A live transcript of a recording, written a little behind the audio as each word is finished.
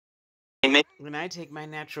make... When I take my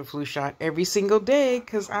natural flu shot every single day,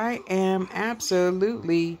 because I am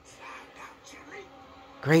absolutely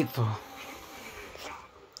grateful.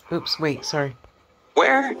 Oops, wait, sorry.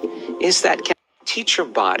 Where is that? Teach your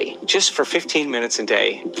body just for 15 minutes a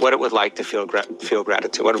day what it would like to feel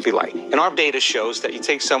gratitude, what it would be like. And our data shows that you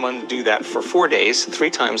take someone, do that for 4 days, 3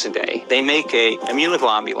 times a day. They make a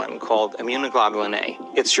immunoglobulin called immunoglobulin A.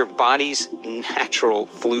 It's your body's natural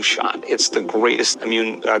flu shot. It's the greatest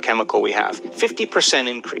immune chemical we have. 50%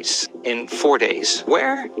 increase in 4 days.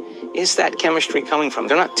 Where is that chemistry coming from?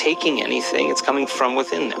 They're not taking anything. It's coming from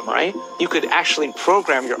within them, right? You could actually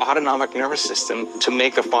program your autonomic nervous system to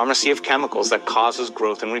make a pharmacy of chemicals that causes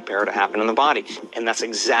growth and repair to happen in the body. And that's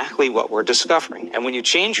exactly what we're discovering. And when you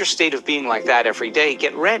change your state of being like that every day,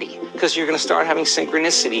 get ready, because you're going to start having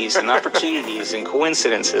synchronicities and opportunities and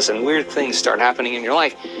coincidences and weird things start happening in your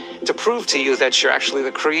life to prove to you that you're actually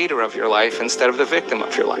the creator of your life instead of the victim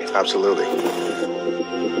of your life. Absolutely.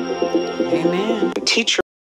 Amen. Teach your